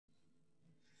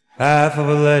Half of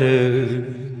a letter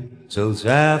tells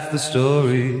half the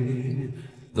story.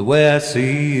 The way I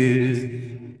see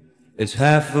it, it's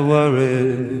half the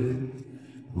worry.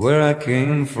 Where I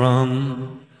came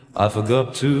from, I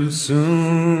forgot too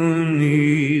soon.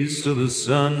 East of the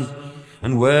sun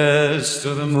and west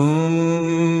of the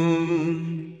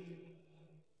moon.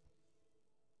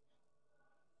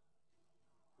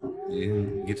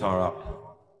 Yeah, guitar up.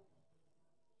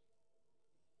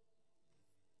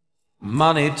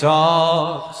 Money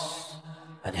talks,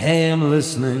 and hey, I'm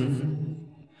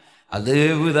listening. I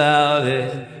live without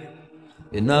it,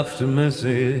 enough to miss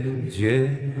it, yeah.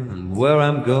 And where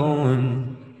I'm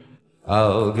going,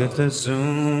 I'll get there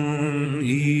soon.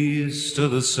 East of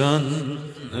the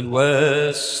sun and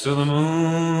west of the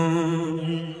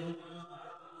moon.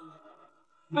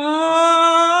 I'm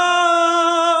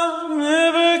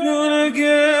never gonna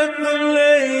get there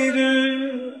later.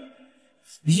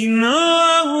 You know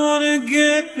I wanna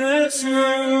get there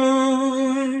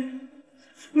soon.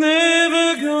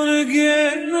 Never gonna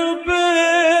get no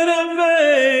better,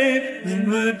 babe, than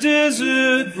the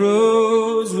desert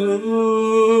rose will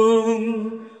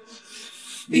bloom.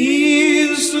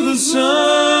 East of the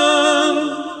sun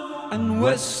and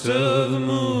west of the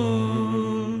moon.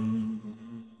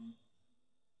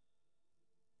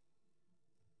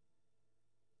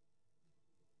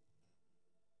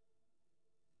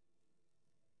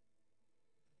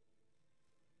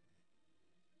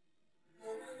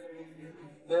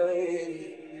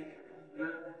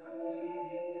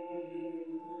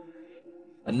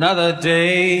 Another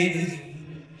day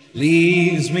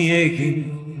leaves me aching.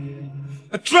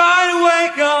 I try to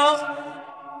wake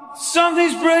up,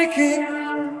 something's breaking.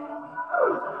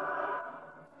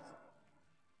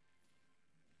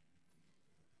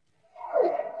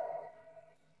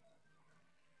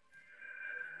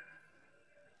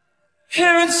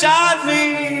 Here inside me,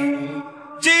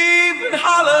 deep and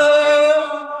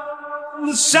hollow,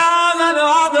 the sound and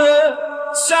other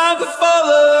sound to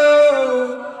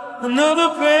follow. Another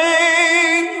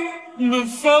pain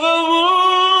before the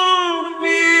moon.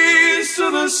 East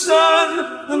of the sun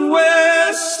and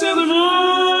west of the moon.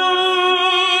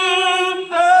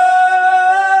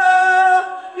 Ah,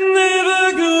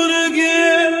 never gonna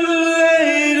get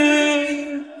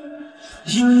later.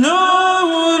 You know I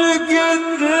wanna get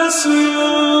there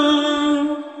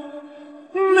soon.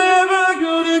 Never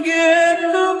gonna get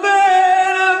no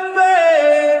better,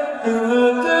 babe, than the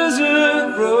desert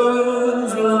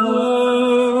rose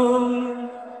alone.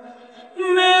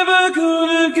 Never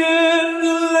gonna get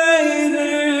no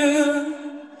later.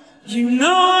 You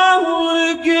know I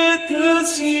wanna get there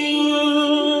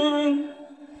soon.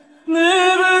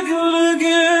 Never gonna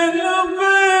get no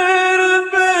better,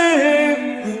 babe,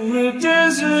 than the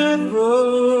desert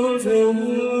rose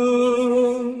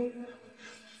alone.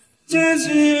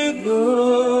 Desert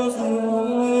rose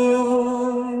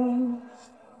alone.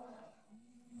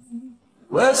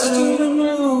 West of the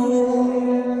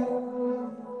moon.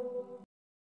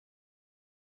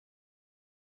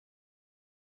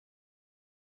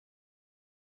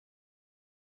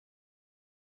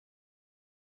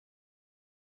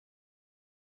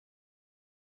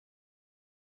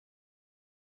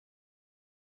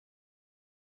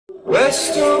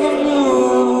 West of the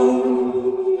moon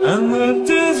and the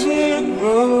desert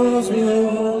rose alone.